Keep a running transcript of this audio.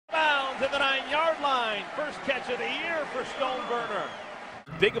to the 9-yard line. First catch of the year for Stoneburner.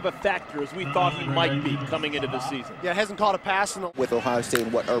 Big of a factor as we thought he might be coming into the season. Yeah, hasn't caught a pass in the with Ohio State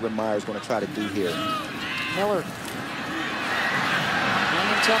and what Urban Meyer is going to try to do here. Miller.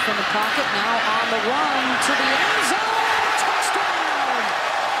 Hanging tough in the pocket, now on the run to the end zone. Touchdown!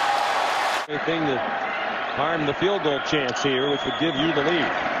 Anything to harm the field goal chance here, which would give you the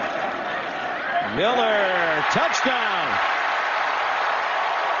lead. Miller, touchdown!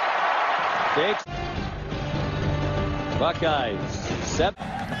 Takes Buckeyes.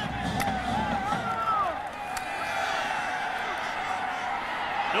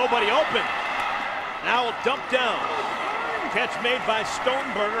 Nobody open. Now a dump down. Catch made by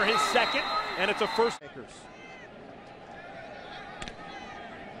Stoneburner, his second, and it's a first.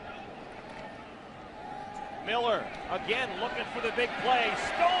 Miller again looking for the big play.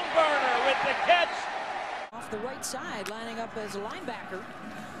 Stoneburner with the catch. Off the right side, lining up as a linebacker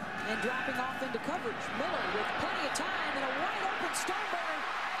and dropping off into coverage. Miller with plenty of time and a wide open Stoneburner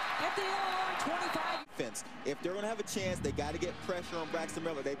at the 25. If they're going to have a chance, they got to get pressure on Braxton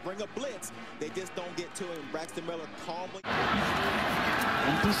Miller. They bring a blitz, they just don't get to him. Braxton Miller calmly.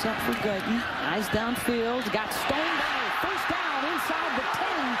 Empty set for Guyton. Eyes downfield. Got Stoneburner. First down inside the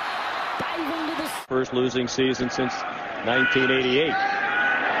 10. Diving to the first losing season since 1988.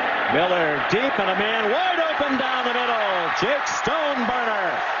 Miller deep and a man wide open down the middle. Jake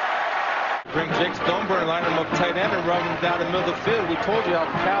Stoneburner. Bring Jake Stoneburner, line him up tight end and run him down the middle of the field. We told you how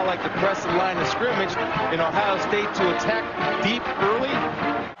Cal liked to press the line of scrimmage in Ohio State to attack deep early.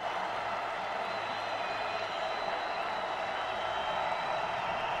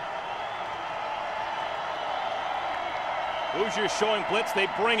 Hoosiers showing blitz, they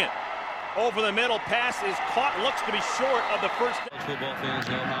bring it. Over the middle, pass is caught, looks to be short of the first. Football fans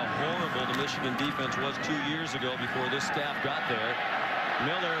know how horrible the Michigan defense was 2 years ago before this staff got there.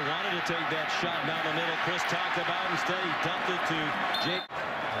 Miller wanted to take that shot down the middle. Chris talked about instead he dumped it to Jake.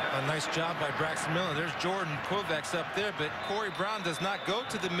 A nice job by Braxton Miller. There's Jordan Kovacs up there, but Corey Brown does not go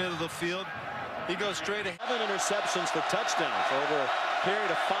to the middle of the field. He goes straight ahead. 7 interceptions for touchdowns over a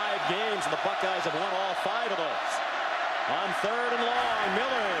period of 5 games, and the Buckeyes have won all 5 of those. On 3rd and long,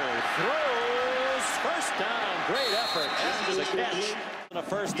 Miller throws. First down. Great effort after the catch. And a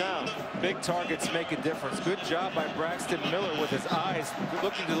first down. Big targets make a difference. Good job by Braxton Miller with his eyes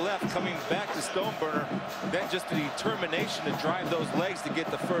looking to the left, coming back to Stoneburner. Then just the determination to drive those legs to get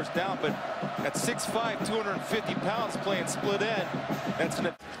the first down. But at 6'5", 250 pounds playing split end,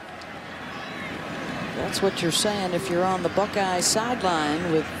 That's what you're saying if you're on the Buckeye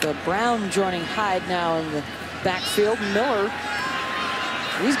sideline with Brown joining Hyde now in the backfield. Miller,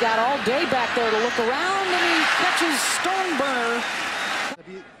 he's got all day back there to look around, and he catches Stoneburner. To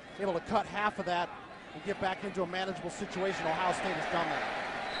be able to cut half of that and get back into a manageable situation. Ohio State has done that.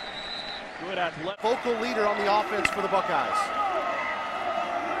 Good athletic. Vocal leader on the offense for the Buckeyes.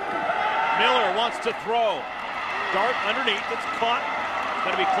 Miller wants to throw. Dart underneath, it's caught. It's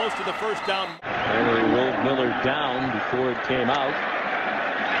going to be close to the first down. Henry rolled Miller down before it came out.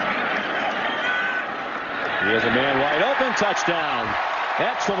 He has a man wide open, touchdown.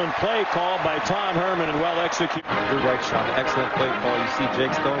 Excellent play call by Tom Herman and well executed. You're right, Sean. Excellent play call. You see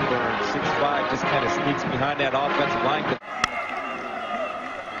Jake Stoneburner, 6'5", just kind of sneaks behind that offensive line.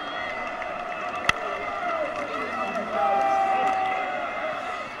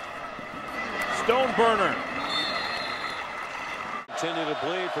 Stoneburner. Continue to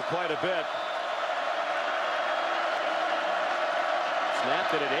bleed for quite a bit.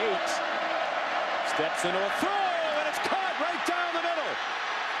 Snapped it at 8. Steps into a throw, and it's caught right down the middle.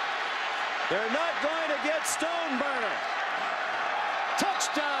 They're not going to get Stoneburner.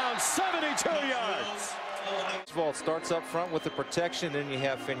 Touchdown, 72 yards. Vault starts up front with the protection, then you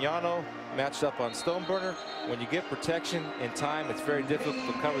have Fignano matched up on Stoneburner. When you get protection in time, it's very difficult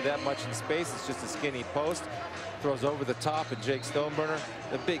to cover that much in space. It's just a skinny post. Throws over the top, and Jake Stoneburner,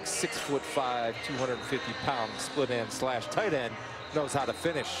 the big 6'5", 250-pound split end / tight end, knows how to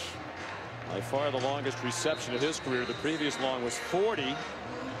finish. By far the longest reception of his career. The previous long was 40.